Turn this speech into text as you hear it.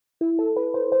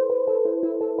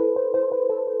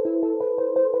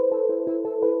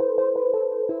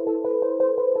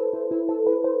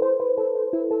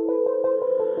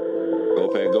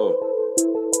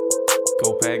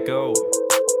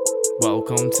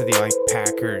Welcome to the Ike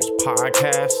Packers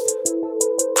podcast.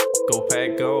 Go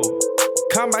Pack Go.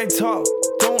 Combine talk.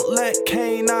 Don't let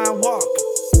K9 walk.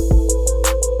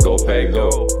 Go Pack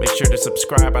Go. Make sure to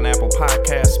subscribe on Apple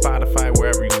Podcasts, Spotify,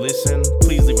 wherever you listen.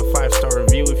 Please leave a 5-star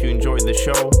review if you enjoyed the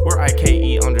show. We're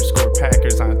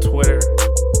IKE_Packers on Twitter.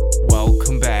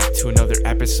 Welcome back to another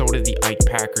episode of the Ike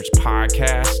Packers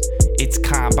podcast. It's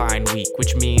Combine Week,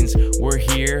 which means we're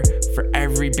here for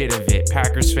every bit of it.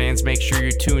 Packers fans, make sure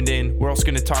you're tuned in. We're also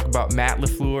going to talk about Matt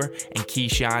LaFleur and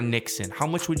Keisean Nixon. How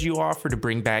much would you offer to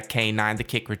bring back K9, the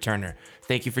kick returner?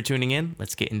 Thank you for tuning in.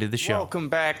 Let's get into the show. Welcome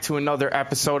back to another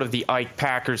episode of the Ike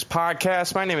Packers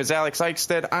podcast. My name is Alex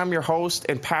Eichstead. I'm your host,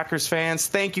 and Packers fans,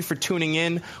 thank you for tuning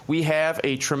in. We have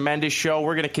a tremendous show.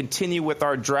 We're going to continue with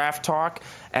our draft talk.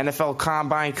 NFL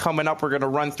Combine coming up. We're going to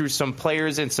run through some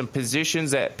players and some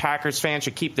positions that Packers fans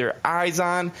should keep their eyes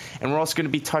on. And we're also going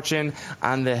to be touching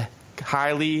on the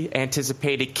highly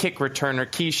anticipated kick returner,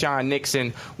 Keisean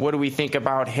Nixon. What do we think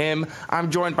about him? I'm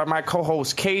joined by my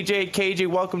co-host, KJ. KJ,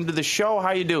 welcome to the show.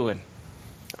 How you doing?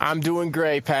 I'm doing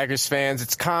great, Packers fans.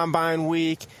 It's Combine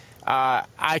Week.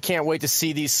 I can't wait to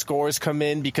see these scores come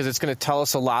in because it's going to tell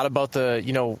us a lot about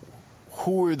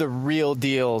who are the real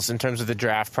deals in terms of the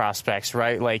draft prospects,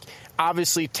 right? Like,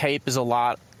 obviously, tape is a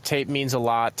lot. Tape means a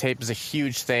lot. Tape is a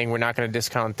huge thing. We're not going to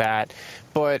discount that.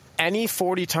 But any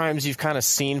 40 times you've kind of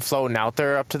seen floating out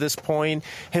there up to this point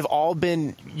have all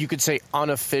been, you could say,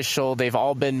 unofficial. They've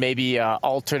all been maybe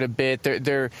altered a bit.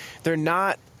 They're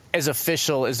not as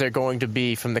official as they're going to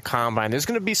be from the Combine. There's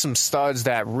going to be some studs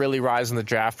that really rise in the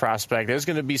draft prospect. There's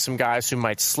going to be some guys who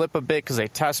might slip a bit because they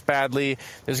test badly.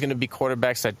 There's going to be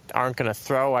quarterbacks that aren't going to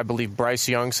throw. I believe Bryce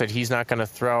Young said he's not going to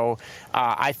throw.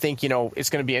 I think, it's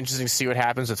going to be interesting to see what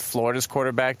happens with Florida's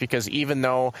quarterback because even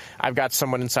though I've got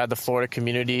someone inside the Florida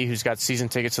community who's got season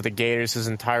tickets to the Gators his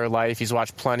entire life, he's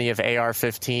watched plenty of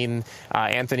AR-15,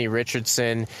 Anthony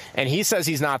Richardson, and he says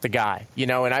he's not the guy,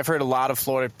 and I've heard a lot of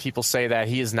Florida people say that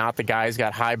he is not the guy. He's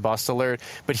got high bust alert,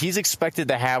 but he's expected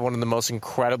to have one of the most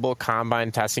incredible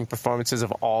combine testing performances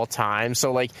of all time.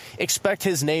 So, expect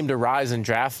his name to rise in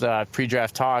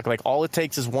pre-draft talk. All it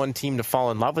takes is one team to fall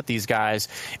in love with these guys,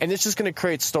 and it's just going to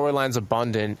create storylines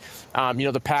abundant.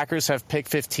 The Packers have pick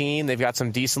 15. They've got some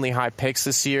decently high picks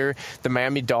this year. The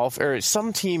Miami Dolphins, or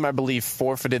some team, I believe,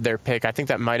 forfeited their pick. I think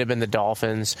that might have been the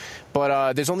Dolphins,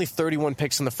 but there's only 31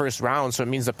 picks in the first round, so it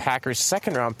means the Packers'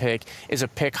 second-round pick is a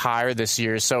pick higher this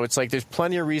year. So it's there's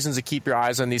plenty of reasons to keep your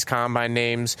eyes on these combine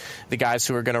names, the guys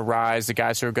who are going to rise, the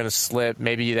guys who are going to slip.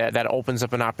 Maybe that opens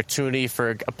up an opportunity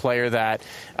for a player that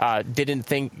we didn't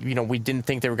think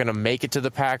they were going to make it to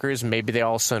the Packers. Maybe they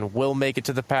all of a sudden will make it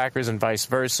to the Packers and vice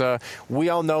versa. We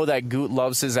all know that Goot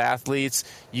loves his athletes.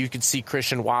 You could see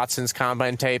Christian Watson's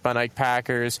combine tape on Ike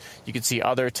Packers. You could see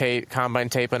other combine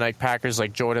tape on Ike Packers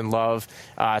like Jordan Love.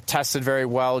 Tested very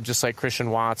well, just like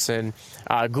Christian Watson.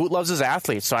 Goot loves his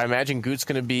athletes, so I imagine Goot's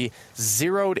going to be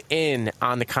zeroed in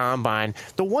on the Combine.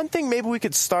 The one thing maybe we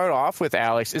could start off with,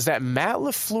 Alex, is that Matt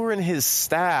LaFleur and his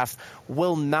staff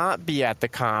will not be at the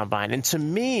Combine. And to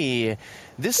me,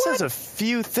 this says a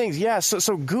few things. Yeah,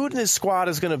 so Goot and his squad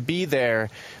is going to be there.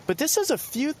 But this says a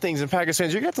few things, and Packers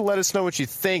fans, you're going to have to let us know what you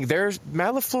think.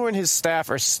 Matt LaFleur and his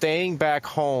staff are staying back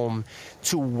home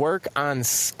to work on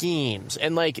schemes.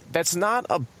 And, that's not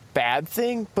a bad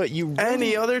thing, but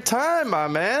any other time, my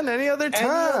man. Any other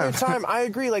time. I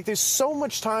agree. There's so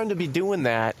much time to be doing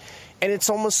that. And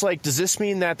it's almost does this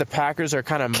mean that the Packers are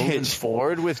kind of moving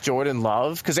forward with Jordan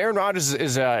Love? Because Aaron Rodgers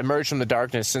is emerged from the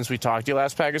darkness since we talked to you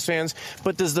last, Packers fans.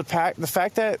 But does the fact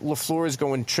that LaFleur is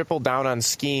going triple down on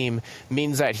scheme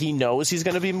means that he knows he's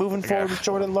going to be moving forward with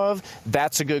Jordan Love?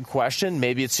 That's a good question.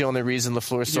 Maybe it's the only reason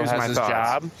LaFleur still has his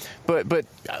job. But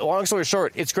long story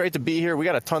short, it's great to be here. We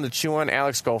got a ton to chew on.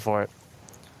 Alex, go for it.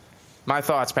 My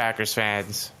thoughts, Packers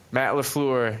fans. Matt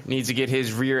LaFleur needs to get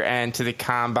his rear end to the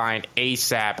Combine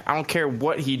ASAP. I don't care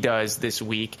what he does this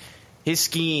week. His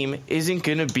scheme isn't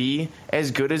going to be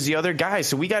as good as the other guys,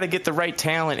 so we got to get the right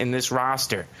talent in this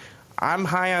roster. I'm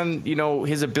high on,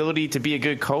 his ability to be a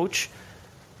good coach,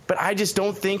 but I just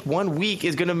don't think 1 week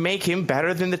is going to make him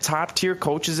better than the top-tier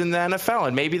coaches in the NFL,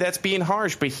 and maybe that's being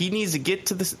harsh, but he needs to get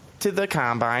to the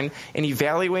Combine and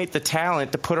evaluate the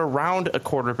talent to put around a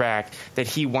quarterback that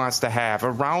he wants to have,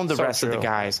 around the rest of the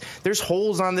guys. There's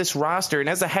holes on this roster, and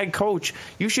as a head coach,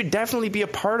 you should definitely be a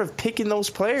part of picking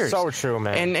those players. So true,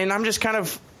 man. And I'm just kind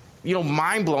of,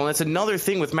 mind blown. That's another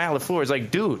thing with Matt LaFleur. It's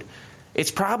dude,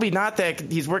 It's probably not that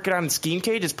he's working on scheme,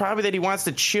 Cage. It's probably that he wants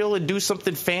to chill and do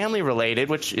something family-related,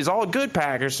 which is all good,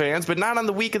 Packers fans, but not on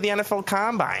the week of the NFL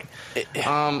Combine.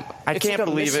 I can't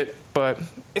believe it, but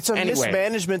it's a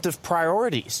mismanagement of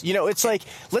priorities. You know, it's like,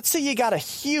 let's say you got a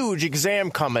huge exam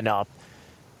coming up,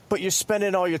 but you're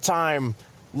spending all your time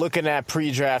looking at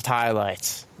pre-draft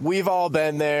highlights. We've all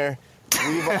been there.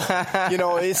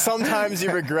 Sometimes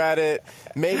you regret it.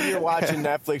 Maybe you're watching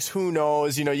Netflix. Who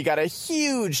knows? You know, you got a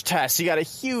huge test. You got a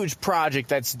huge project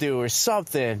that's due or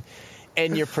something,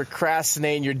 and you're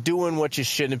procrastinating. You're doing what you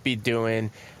shouldn't be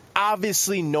doing.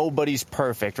 Obviously, nobody's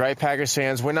perfect, right, Packers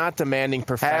fans? We're not demanding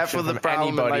perfection Half of the from problem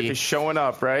anybody. in life is showing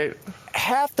up, right?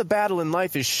 Half the battle in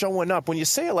life is showing up. When you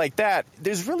say it like that,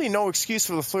 there's really no excuse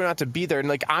for LaFleur not to be there. And,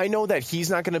 like, I know that he's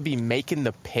not going to be making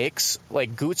the picks.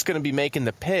 Like, Goot's going to be making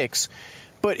the picks.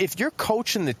 But if you're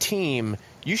coaching the team,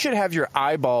 you should have your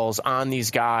eyeballs on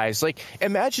these guys. Like,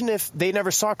 imagine if they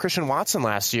never saw Christian Watson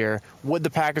last year. Would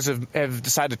the Packers have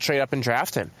decided to trade up and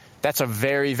draft him? That's a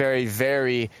very, very,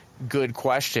 very good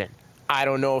question. I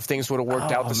don't know if things would have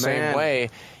worked out the same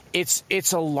way.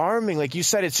 It's alarming. Like you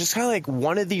said, it's just kind of like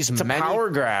one of these a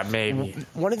power grab, maybe.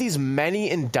 One of these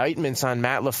many indictments on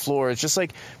Matt LaFleur. It's just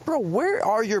like, bro, where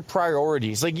are your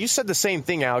priorities? Like you said the same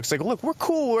thing, Alex. Like, look, we're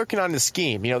cool working on the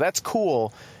scheme. You know, that's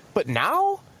cool. But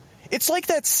now? It's like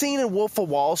that scene in Wolf of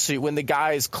Wall Street when the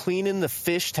guy is cleaning the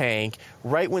fish tank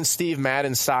right when Steve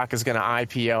Madden's stock is going to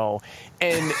IPO.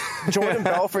 And Jordan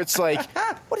Belfort's like,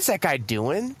 what is that guy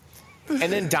doing? And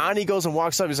then Donnie goes and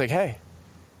walks up. He's like, hey,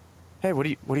 what are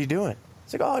you doing?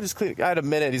 He's like, just clean. I had a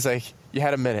minute. He's like, you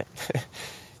had a minute.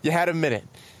 You had a minute.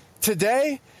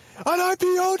 Today, on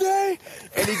IPO day?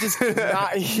 And he just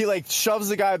he like shoves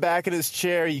the guy back in his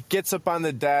chair. He gets up on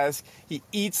the desk. He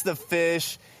eats the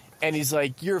fish. And he's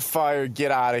like, you're fired.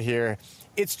 Get out of here.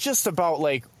 It's just about,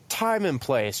 like, time and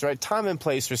place, right? Time and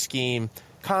place for scheme.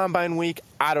 Combine week,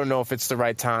 I don't know if it's the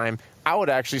right time. I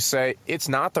would actually say it's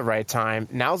not the right time.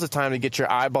 Now's the time to get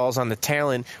your eyeballs on the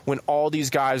talent when all these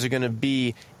guys are going to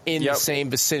be in the same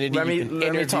vicinity.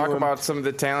 Let me talk about some of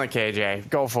the talent,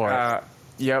 KJ. Go for it.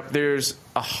 There's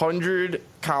 100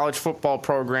 college football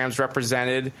programs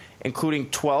represented, including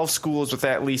 12 schools with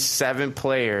at least 7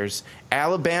 players.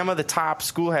 Alabama, the top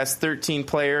school, has 13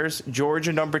 players.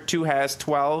 Georgia, number 2, has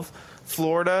 12.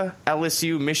 Florida,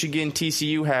 LSU, Michigan,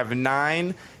 TCU have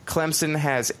 9. Clemson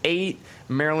has 8.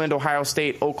 Maryland, Ohio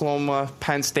State, Oklahoma,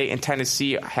 Penn State, and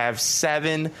Tennessee have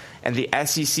 7. And the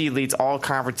SEC leads all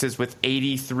conferences with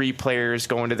 83 players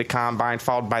going to the Combine,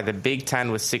 followed by the Big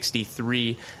Ten with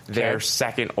 63, their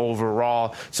second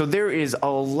overall. So there is a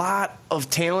lot of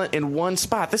talent in one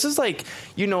spot. This is like,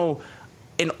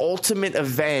 an ultimate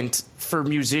event for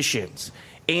musicians.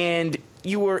 And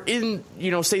you were in,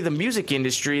 say the music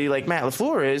industry like Matt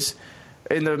LaFleur is,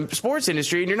 in the sports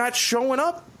industry, and you're not showing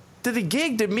up to the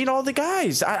gig to meet all the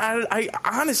guys. I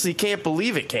honestly can't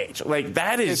believe it, Cage. Like,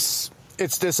 that is...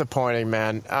 It's disappointing,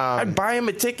 man. I'd buy him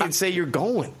a ticket and say you're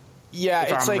going. Yeah,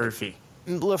 if it's I'm like Murphy.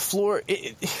 LaFleur...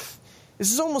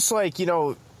 this is almost like,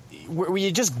 where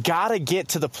you just got to get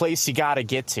to the place you got to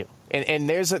get to. And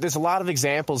there's a lot of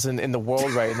examples in the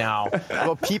world right now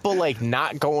about people, like,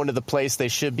 not going to the place they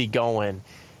should be going.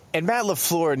 And Matt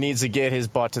LaFleur needs to get his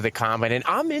butt to the Combine. And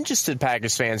I'm interested,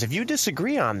 Packers fans, if you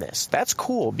disagree on this, that's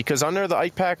cool. Because under the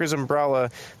Ike Packers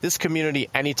umbrella, this community,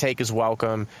 any take is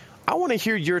welcome. I want to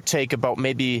hear your take about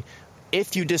maybe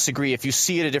if you disagree, if you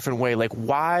see it a different way, like,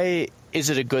 why is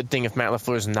it a good thing if Matt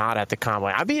LaFleur is not at the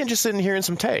Combine? I'd be interested in hearing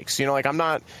some takes. Like, I'm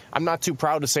not too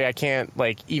proud to say I can't,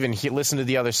 like, even listen to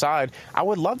the other side. I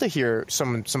would love to hear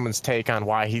someone's take on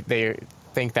why they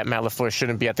think that Matt LaFleur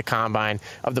shouldn't be at the Combine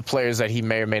of the players that he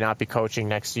may or may not be coaching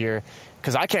next year,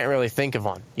 because I can't really think of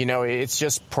one. It's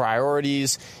just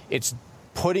priorities. It's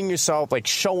putting yourself, like,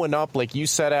 showing up, like you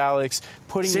said, Alex,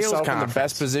 putting yourself in the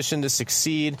best position to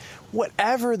succeed.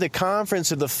 Whatever the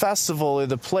conference or the festival or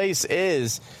the place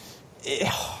is,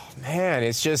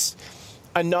 it's just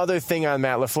another thing on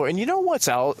Matt LaFleur. And you know what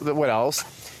else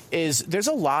is there's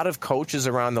a lot of coaches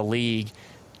around the league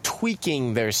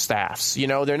tweaking their staffs.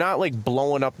 They're not like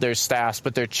blowing up their staffs,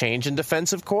 but they're changing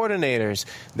defensive coordinators.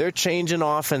 They're changing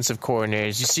offensive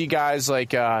coordinators. You see guys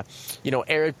like, Eric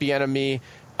Bieniemy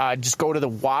just go to the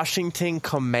Washington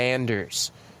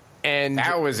Commanders. And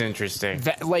that was interesting.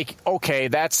 Okay,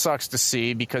 that sucks to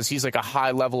see because he's like a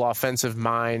high-level offensive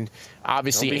mind.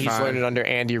 Obviously, he's learned it under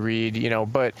Andy Reid,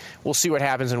 but we'll see what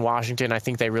happens in Washington. I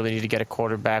think they really need to get a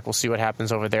quarterback. We'll see what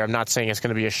happens over there. I'm not saying it's going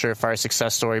to be a surefire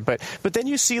success story, but then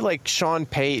you see like Sean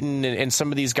Payton and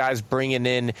some of these guys bringing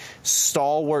in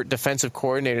stalwart defensive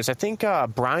coordinators. I think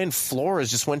Brian Flores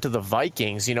just went to the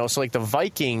Vikings, so like the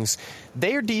Vikings,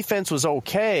 their defense was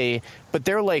okay, but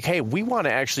they're like, hey, we want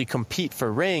to actually compete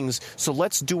for rings, so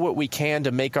let's do what we can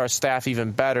to make our staff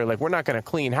even better. Like, we're not going to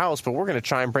clean house, but we're going to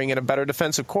try and bring in a better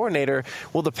defensive coordinator.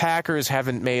 Well, the Packers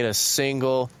haven't made a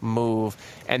single move,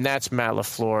 and that's Matt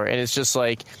LaFleur. And it's just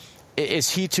like, is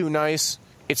he too nice?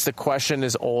 It's the question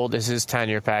as old as his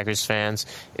tenure, Packers fans.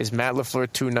 Is Matt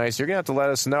LaFleur too nice? You're going to have to let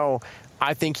us know.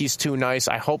 I think he's too nice.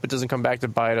 I hope it doesn't come back to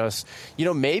bite us.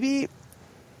 Maybe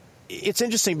it's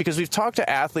interesting because we've talked to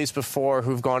athletes before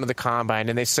who've gone to the combine,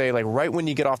 and they say, like, right when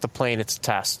you get off the plane, it's a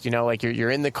test. Like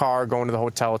you're in the car going to the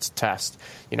hotel, it's a test.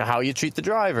 How you treat the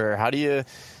driver,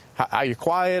 are you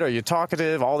quiet? Are you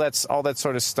talkative? All that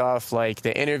sort of stuff. Like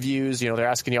the interviews, they're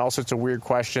asking you all sorts of weird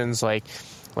questions, like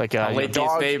how late do you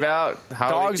stay out?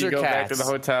 How late do you go back to the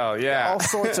hotel? Yeah,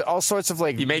 all sorts of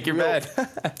like you make your bed.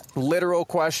 Literal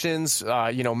questions,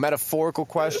 metaphorical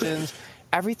questions.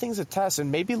 Everything's a test, and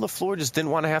maybe LaFleur just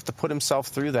didn't want to have to put himself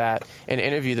through that and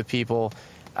interview the people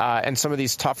and some of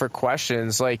these tougher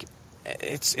questions. Like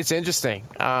it's interesting.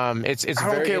 It's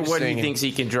I don't care what he thinks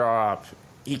he can draw up.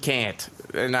 He can't.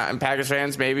 And Packers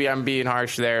fans, maybe I'm being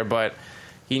harsh there, but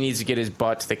he needs to get his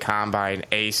butt to the combine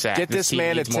ASAP. Get this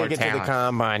man a ticket to the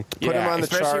combine. Put him on the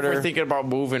charter. Especially if we're thinking about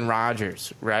moving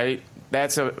Rodgers, right?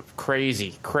 That's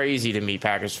crazy to me,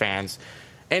 Packers fans.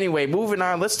 Anyway, moving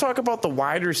on. Let's talk about the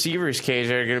wide receivers, Cage,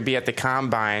 that are going to be at the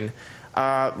combine.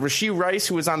 Rashee Rice,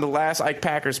 who was on the last Ike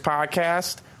Packers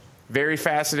podcast, very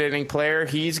fascinating player.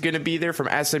 He's going to be there from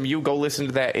SMU. Go listen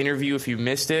to that interview if you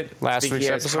missed it. Last week's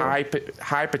episode.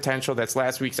 High potential. That's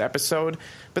last week's episode.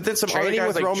 But then some training other guys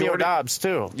with like Romeo Dobbs,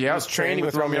 too. Yeah, he was training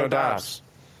with Romeo Dobbs.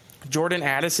 Jordan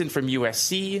Addison from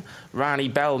USC, Ronnie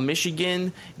Bell,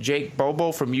 Michigan, Jake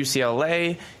Bobo from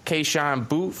UCLA, Keyshawn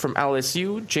Boot from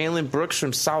LSU, Jalen Brooks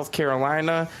from South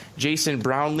Carolina, Jason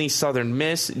Brownlee, Southern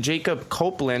Miss, Jacob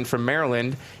Copeland from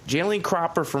Maryland, Jalen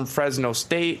Cropper from Fresno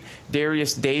State,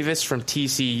 Darius Davis from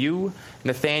TCU,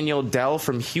 Nathaniel Dell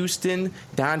from Houston,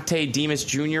 Dante Demas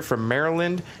Jr. from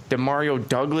Maryland, Demario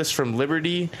Douglas from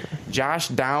Liberty, Josh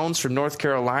Downs from North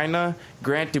Carolina,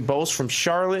 Grant DuBose from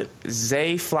Charlotte,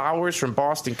 Zay Flowers from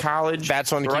Boston College.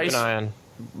 That's one to keep an eye on.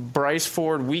 Bryce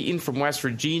Ford Wheaton from West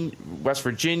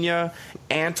Virginia,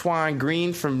 Antoine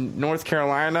Green from North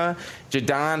Carolina,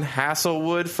 Jadon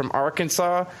Hasselwood from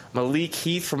Arkansas, Malik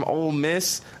Heath from Ole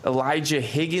Miss, Elijah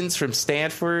Higgins from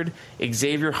Stanford,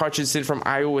 Xavier Hutchinson from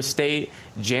Iowa State,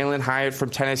 Jalen Hyatt from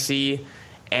Tennessee,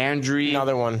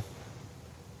 another one,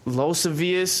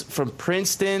 Losavius from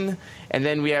Princeton, and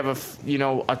then we have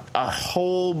a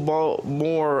whole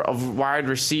more of wide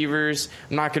receivers.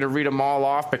 I'm not going to read them all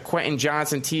off, but Quentin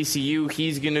Johnson, TCU,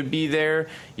 he's going to be there.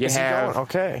 Is he going?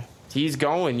 Okay. He's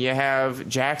going. You have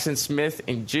Jackson Smith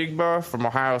and Jigba from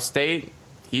Ohio State.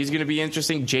 He's going to be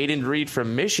interesting. Jaden Reed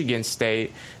from Michigan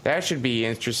State. That should be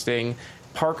interesting.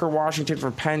 Parker Washington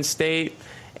from Penn State.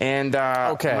 And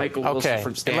Michael Wilson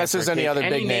from Stanford. Unless there's any other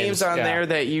big names on there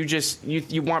that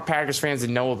you want Packers fans to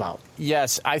know about.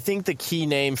 Yes, I think the key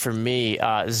name for me,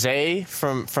 Zay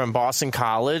from Boston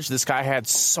College. This guy had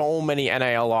so many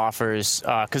NIL offers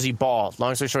because he balled.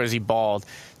 Long story short is he balled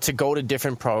to go to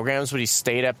different programs, but he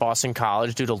stayed at Boston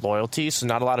College due to loyalty. So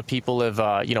not a lot of people have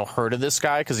heard of this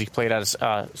guy because he played at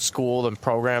a school and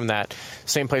program that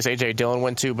same place A.J. Dillon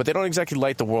went to, but they don't exactly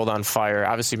light the world on fire.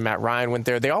 Obviously, Matt Ryan went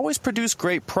there. They always produce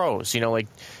great pros, like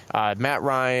Matt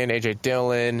Ryan, A.J.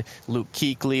 Dillon, Luke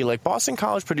Kuechly. Like Boston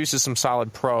College produces some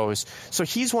solid pros. So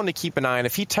he's one to keep an eye on.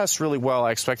 If he tests really well,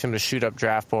 I expect him to shoot up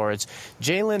draft boards.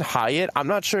 Jalen Hyatt, I'm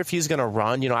not sure if he's going to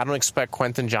run. I don't expect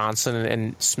Quentin Johnson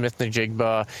and Smith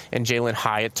Najigba and Jalen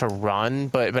Hyatt to run,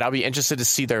 but I'll be interested to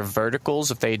see their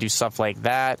verticals if they do stuff like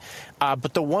that.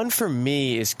 But the one for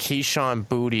me is Keyshawn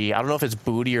Booty. I don't know if it's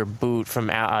Booty or Boot from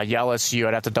LSU.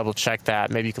 I'd have to double check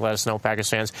that. Maybe you can let us know, Packers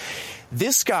fans.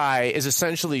 This guy is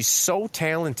essentially so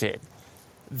talented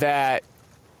that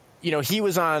he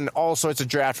was on all sorts of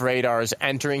draft radars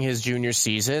entering his junior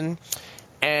season,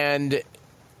 and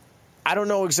I don't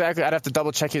know exactly. I'd have to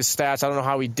double check his stats. I don't know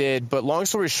how he did, but long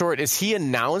story short is he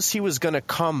announced he was going to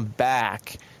come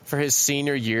back for his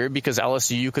senior year because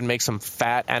LSU could make some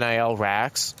fat NIL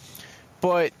racks.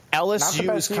 But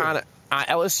LSU's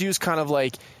kind of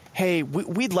like, hey,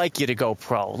 we'd like you to go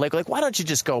pro. Like, why don't you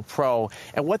just go pro?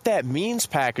 And what that means,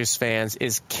 Packers fans,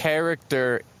 is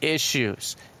character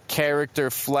issues, character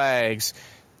flags,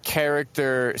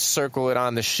 character, circle it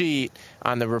on the sheet,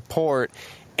 on the report.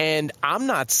 And I'm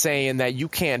not saying that you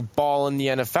can't ball in the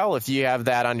NFL if you have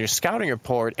that on your scouting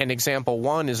report. And example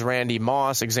 1 is Randy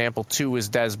Moss. Example 2 is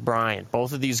Dez Bryant.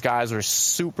 Both of these guys were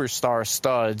superstar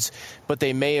studs, but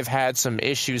they may have had some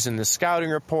issues in the scouting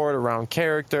report around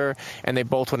character, and they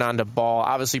both went on to ball.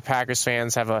 Obviously, Packers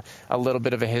fans have a little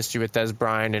bit of a history with Dez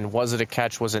Bryant, and was it a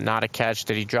catch? Was it not a catch?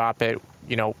 Did he drop it?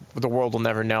 You know, the world will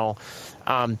never know.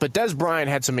 But Dez Bryant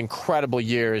had some incredible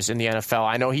years in the NFL.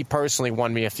 I know he personally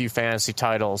won me a few fantasy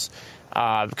titles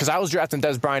because I was drafting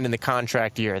Dez Bryant in the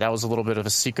contract year. That was a little bit of a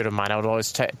secret of mine. I would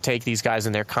always take these guys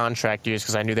in their contract years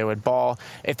because I knew they would ball.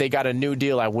 If they got a new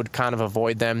deal, I would kind of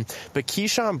avoid them. But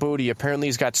Keyshawn Boutte, apparently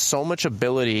he's got so much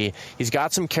ability. He's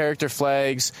got some character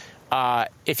flags.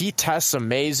 If he tests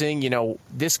amazing, you know,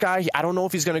 this guy, I don't know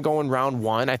if he's going to go in round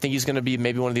 1. I think he's going to be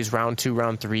maybe one of these round 2,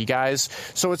 round 3 guys.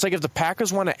 So it's like if the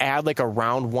Packers want to add like a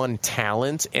round 1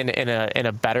 talent in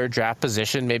a better draft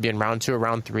position, maybe in round 2 or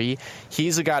round 3,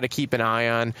 he's a guy to keep an eye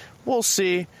on. We'll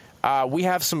see. We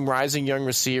have some rising young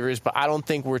receivers, but I don't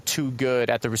think we're too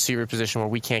good at the receiver position where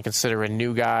we can't consider a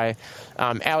new guy.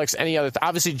 Alex, any other?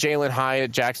 Obviously, Jalen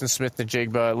Hyatt, Jackson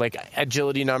Smith-Njigba, like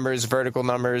agility numbers, vertical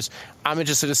numbers. I'm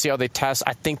interested to see how they test.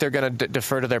 I think they're going to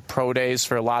defer to their pro days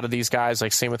for a lot of these guys,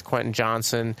 like same with Quentin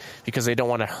Johnson, because they don't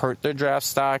want to hurt their draft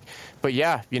stock. But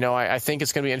yeah, you know, I think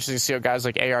it's going to be interesting to see how guys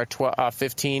like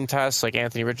AR-15 test, like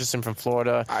Anthony Richardson from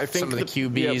Florida, I think some of the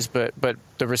QBs, but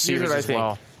the receivers as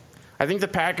well. I think the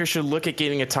Packers should look at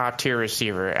getting a top-tier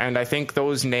receiver, and I think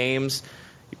those names,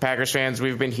 Packers fans,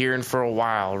 we've been hearing for a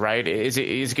while, right? Is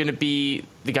it going to be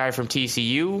the guy from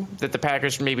TCU that the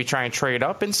Packers maybe try and trade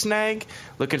up and snag,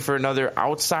 looking for another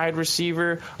outside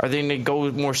receiver? Are they going to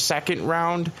go more second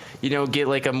round, you know, get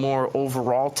like a more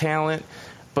overall talent?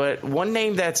 But one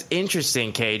name that's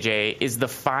interesting, KJ, is the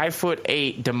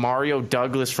 5'8" Demario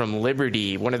Douglas from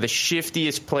Liberty, one of the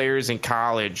shiftiest players in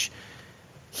college.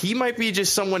 He might be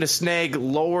just someone to snag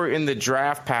lower in the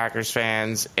draft, Packers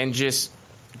fans, and just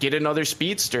get another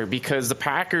speedster, because the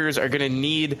Packers are going to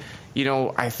need, you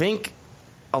know, I think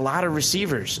a lot of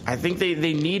receivers. I think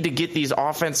they need to get these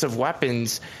offensive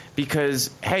weapons because,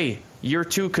 hey, year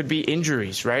 2 could be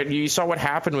injuries, right? You saw what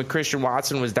happened when Christian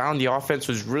Watson was down. The offense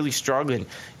was really struggling.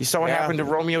 You saw what happened to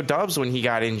Romeo Doubs when he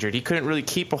got injured. He couldn't really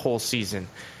keep a whole season.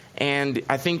 And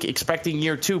I think expecting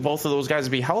year 2, both of those guys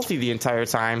to be healthy the entire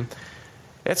time,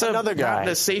 it's another guy. Not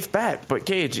a safe bet. But,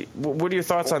 Gage, what are your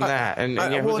thoughts on that? And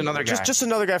who's another guy? Just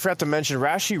another guy I forgot to mention,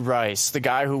 Rashee Rice, the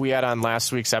guy who we had on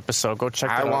last week's episode. Go check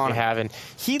that out if you haven't.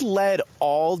 He led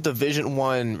all Division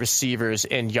I receivers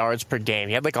in yards per game.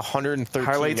 He had like 113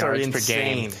 highlights yards per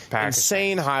game.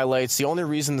 Insane highlights. The only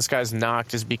reason this guy's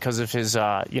knocked is because of his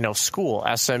school,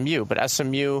 SMU. But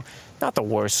SMU, not the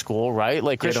worst school, right?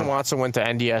 Like Christian Watson went to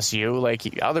NDSU.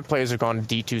 Like other players have gone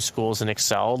to D2 schools and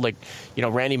excelled. Like, you know,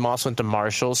 Randy Moss went to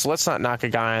Marshall. So let's not knock a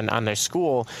guy on their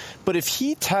school. But if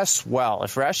he tests well,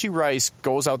 if Rashee Rice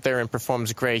goes out there and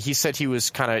performs great, he said he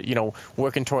was kind of, you know,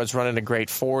 working towards running a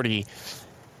great 40.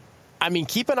 I mean,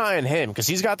 keep an eye on him because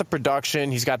he's got the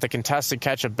production. He's got the contested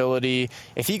catch ability.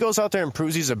 If he goes out there and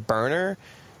proves he's a burner,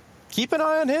 keep an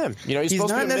eye on him. You know, he's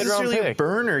supposed not to be a necessarily mid-round a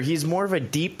burner. He's more of a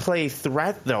deep play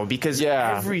threat, though, because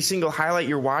every single highlight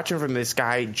you're watching from this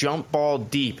guy, jump ball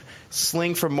deep,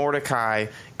 sling from Mordecai,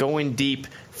 going deep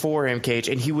for him, Cage,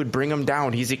 and he would bring him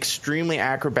down. He's extremely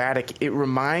acrobatic. It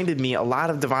reminded me a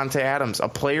lot of Devontae Adams, a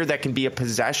player that can be a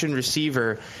possession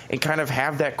receiver and kind of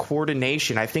have that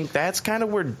coordination. I think that's kind of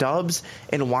where Doubs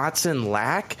and Watson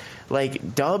lack.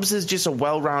 Like, Doubs is just a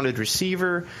well-rounded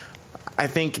receiver. I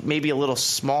think maybe a little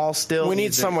small still. We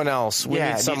need someone else. We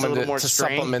need someone to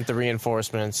strength. Supplement the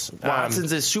reinforcements.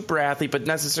 Watson's a super athlete, but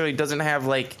necessarily doesn't have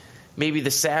like maybe the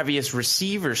savviest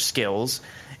receiver skills.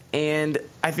 And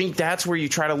I think that's where you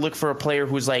try to look for a player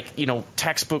who's like, you know,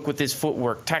 textbook with his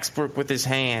footwork, textbook with his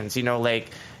hands, you know, like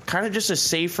kind of just a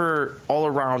safer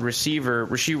all-around receiver.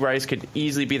 Rashee Rice could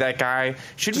easily be that guy.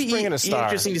 Should be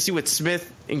interesting to see what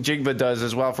Smith-Njigba does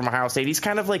as well from Ohio State. He's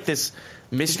kind of like this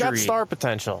mystery. He's got star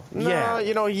potential. Yeah,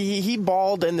 you know, he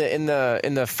balled in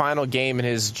the final game in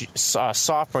his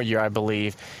sophomore year, I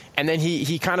believe. And then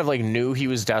he kind of like knew he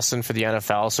was destined for the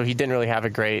NFL, so he didn't really have a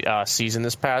great season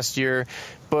this past year.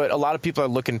 But a lot of people are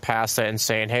looking past that and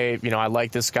saying, hey, you know, I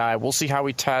like this guy. We'll see how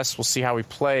he tests. We'll see how he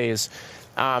plays.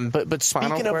 But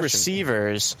speaking of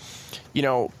receivers, you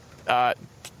know,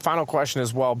 final question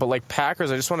as well, but like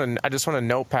Packers, I just want to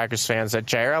note, Packers fans, that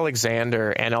Jair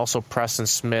Alexander and also Preston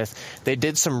Smith, they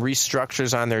did some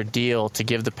restructures on their deal to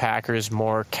give the Packers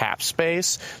more cap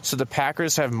space. So the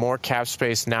Packers have more cap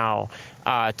space now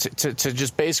to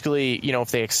just basically, if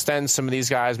they extend some of these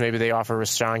guys, maybe they offer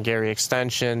Rashawn Gary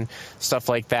extension, stuff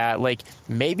like that. Like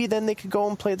maybe then they could go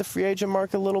and play the free agent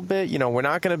market a little bit. We're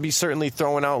not going to be certainly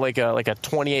throwing out like a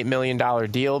 $28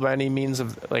 million deal by any means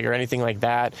of or anything like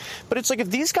that. But it's like if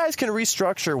these guys can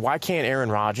restructure, why can't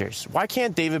Aaron Rodgers? Why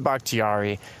can't David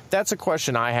Bakhtiari? That's a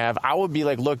question I have. I would be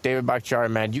like, look, David Bakhtiari,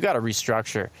 man, you got to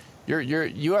restructure.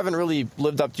 You haven't really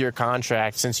lived up to your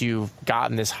contract since you've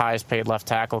gotten this highest paid left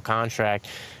tackle contract.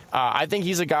 I think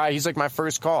he's a guy, he's like my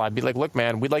first call. I'd be like, look,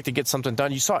 man, we'd like to get something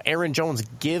done. You saw Aaron Jones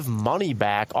give money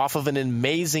back off of an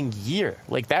amazing year.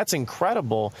 Like, that's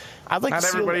incredible. I'd like Not to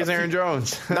see everybody's Aaron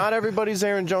Jones. Not everybody's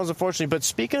Aaron Jones, unfortunately. But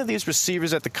speaking of these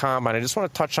receivers at the Combine, I just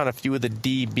want to touch on a few of the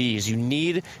DBs. You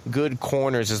need good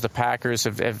corners, as the Packers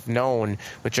have known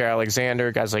with Jair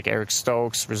Alexander, guys like Eric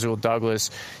Stokes, Rasul Douglas.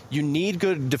 You need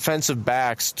good defensive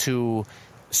backs to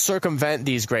circumvent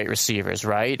these great receivers,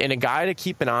 right? And a guy to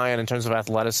keep an eye on in terms of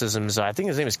athleticism is, I think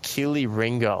his name is Keely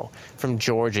Ringo from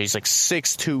Georgia. He's like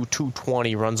 6'2",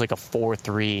 220, runs like a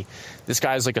 4.3. This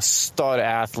guy's like a stud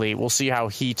athlete. We'll see how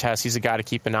he tests. He's a guy to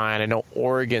keep an eye on. I know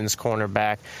Oregon's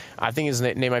cornerback, I think his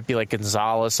name might be like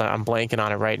Gonzalez. I'm blanking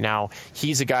on it right now.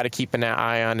 He's a guy to keep an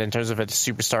eye on in terms of a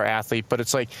superstar athlete. But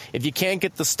it's like, if you can't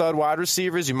get the stud wide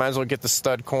receivers, you might as well get the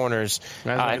stud corners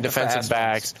and defensive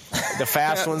backs. The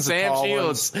fast ones, the Sam tall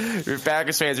Shields. ones.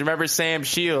 Packers fans, remember Sam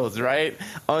Shields, right?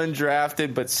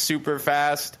 Undrafted but super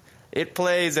fast. It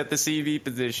plays at the CV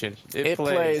position. It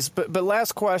plays. But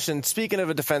last question. Speaking of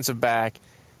a defensive back,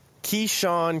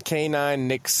 Keyshawn K9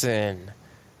 Nixon.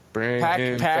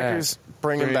 Packers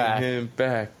bring him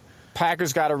back.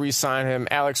 Packers got to re-sign him.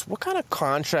 Alex, what kind of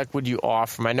contract would you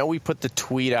offer him? I know we put the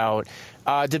tweet out.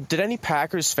 Did any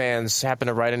Packers fans happen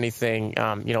to write anything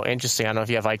interesting? I don't know if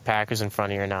you have Ike Packers in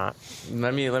front of you or not.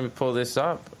 Let me pull this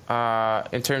up.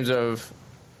 In terms of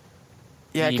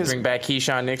bring back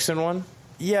Keyshawn Nixon one?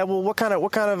 Yeah, well, what kind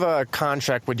of a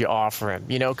contract would you offer him?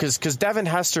 Because Devin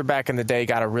Hester back in the day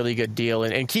got a really good deal,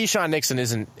 and Keyshawn Nixon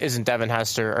isn't Devin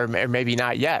Hester, or maybe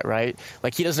not yet, right?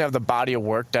 Like, he doesn't have the body of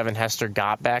work Devin Hester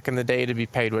got back in the day to be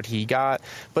paid what he got.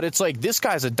 But it's like, this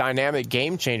guy's a dynamic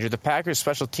game changer. The Packers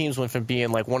special teams went from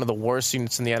being like one of the worst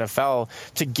units in the NFL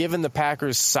to giving the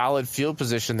Packers solid field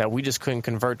position that we just couldn't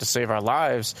convert to save our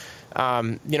lives.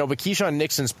 But Keyshawn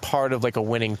Nixon's part of like a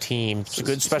winning team. So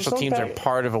good special teams are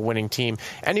part of a winning team.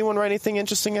 Anyone write anything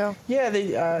interesting, Al? Yeah,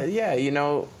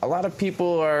 a lot of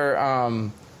people are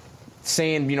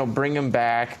saying, bring him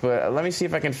back, but let me see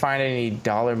if I can find any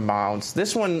dollar amounts.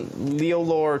 This one, Leo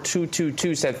Lore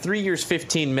 222 said 3 years,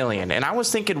 $15 million, and I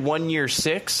was thinking 1 year,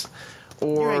 6,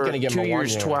 or 2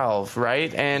 years, 12,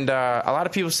 right? And a lot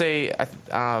of people say,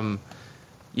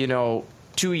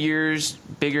 2 years,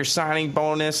 bigger signing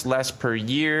bonus, less per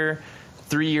year.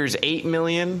 3 years, $8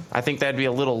 million. I think that'd be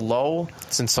a little low.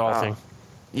 It's insulting.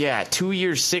 2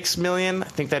 years, $6 million. I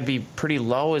think that'd be pretty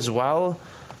low as well.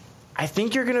 I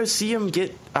think you're going to see him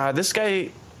get this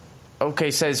guy.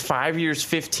 Says 5 years,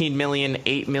 $15 million,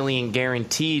 $8 million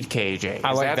guaranteed. KJ,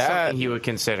 I like that. Something he would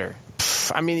consider?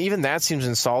 I mean, even that seems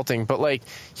insulting. But like,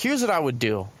 here's what I would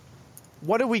do.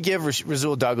 What did we give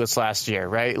Rasul Douglas last year,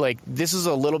 right? Like, this is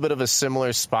a little bit of a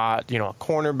similar spot, a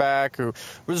cornerback. Or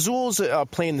Rasul's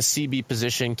playing the CB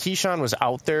position. Keyshawn was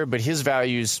out there, but his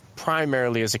value's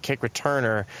primarily as a kick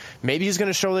returner. Maybe he's going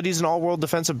to show that he's an all-world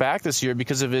defensive back this year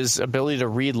because of his ability to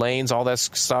read lanes, all that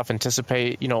stuff,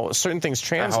 anticipate, certain things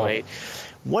translate.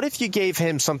 What if you gave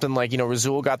him something like,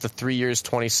 Rasul got the 3 years,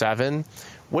 27.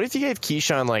 What if you gave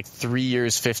Keyshawn like 3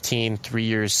 years, 15, 3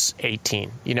 years,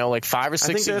 18? Like 5 or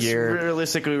 6 a year.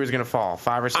 Realistically, was going to fall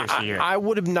 5 or 6 a year. I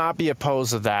would not be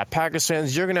opposed to that. Packers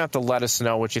fans, you're going to have to let us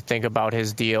know what you think about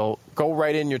his deal. Go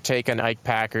write in your take on Ike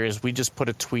Packers. We just put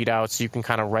a tweet out so you can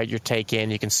kind of write your take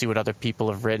in. You can see what other people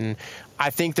have written. I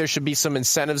think there should be some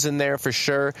incentives in there for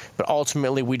sure, but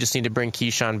ultimately we just need to bring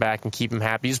Keyshawn back and keep him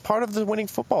happy. He's part of the winning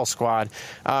football squad.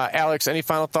 Alex, any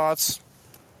final thoughts?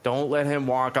 Don't let him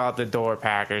walk out the door,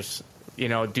 Packers.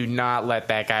 Do not let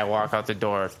that guy walk out the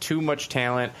door. Too much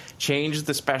talent. Change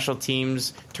the special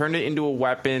teams. Turn it into a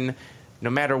weapon. No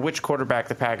matter which quarterback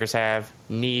the Packers have,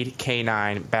 need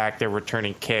K9 back there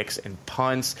returning kicks and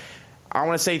punts. I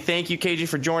want to say thank you, KJ,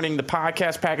 for joining the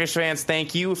podcast. Packers fans,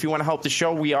 thank you. If you want to help the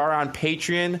show, we are on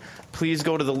Patreon. Please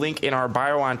go to the link in our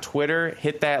bio on Twitter.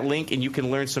 Hit that link, and you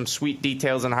can learn some sweet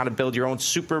details on how to build your own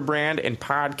super brand and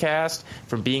podcast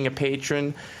from being a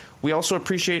patron. We also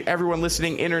appreciate everyone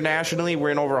listening internationally. We're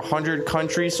in over 100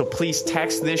 countries, so please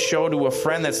text this show to a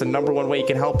friend. That's the number one way you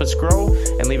can help us grow.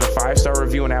 And leave a 5-star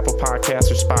review on Apple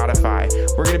Podcasts or Spotify.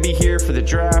 We're going to be here for the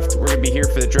draft. We're going to be here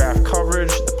for the draft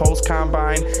coverage, the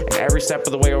post-combine, and every step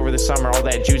of the way over the summer, all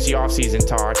that juicy off-season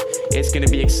talk. It's going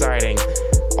to be exciting.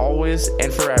 Always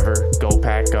and forever, go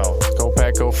Pack Go. Go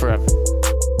Pack Go forever.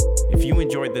 If you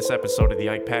enjoyed this episode of the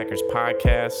Ike Packers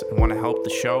podcast and want to help the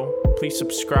show, please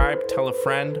subscribe, tell a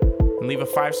friend, and leave a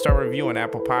 5-star review on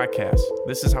Apple Podcasts.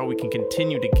 This is how we can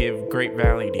continue to give great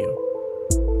value to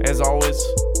you. As always,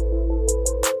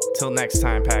 till next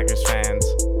time, Packers fans,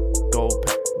 go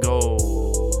Pack Go.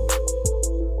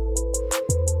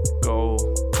 Go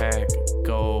Pack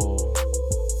Go.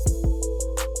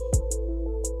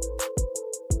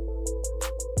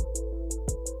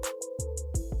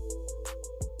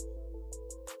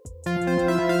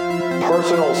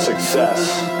 Personal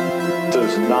success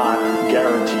does not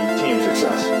guarantee team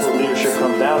success. What leadership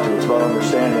comes down to, it's about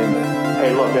understanding that,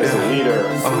 hey, look, as a leader,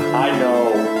 I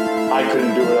know I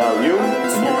couldn't do without you,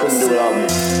 and you couldn't do without me.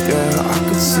 Yeah, I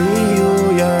could see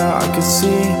you, yeah, I could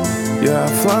see. Yeah,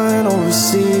 flying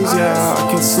overseas, yeah,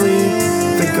 I can sleep.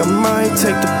 Think I might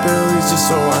take the pills just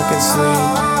so I can sleep.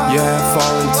 Yeah,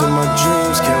 fall into my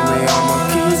dreams, can't we? I'ma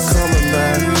keep coming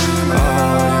back.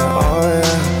 Oh yeah, oh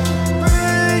yeah.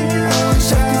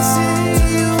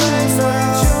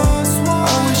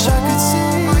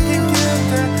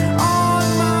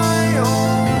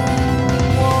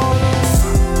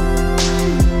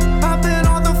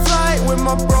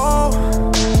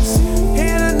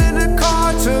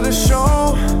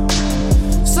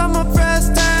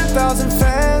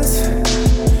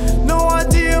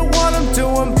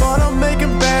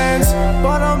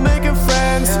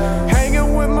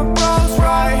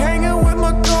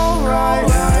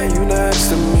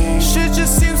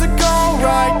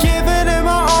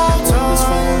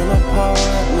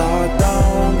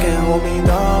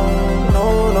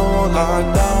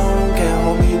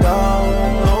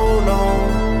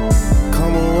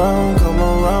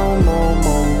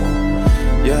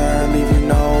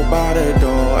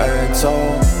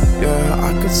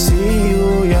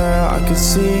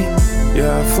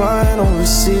 Yeah, flying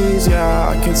overseas, yeah,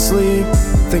 I can sleep.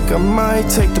 Think I might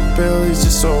take the pills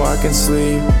just so I can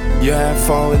sleep. Yeah,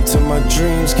 fall into my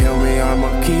dreams, kill me,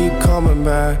 I'ma keep coming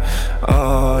back.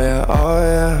 Oh yeah, oh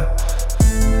yeah.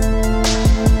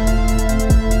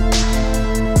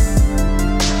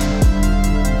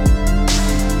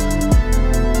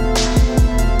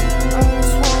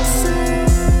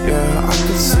 Yeah, I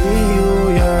can see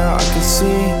you, yeah, I can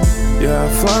see. Yeah,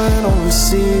 flying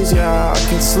overseas, yeah, I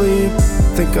can sleep.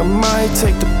 Think I might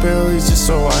take the pills just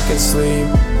so I can sleep.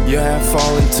 Yeah,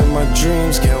 fall into my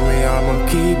dreams, kill me, I'ma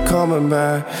keep coming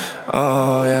back.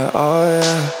 Oh yeah, oh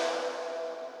yeah.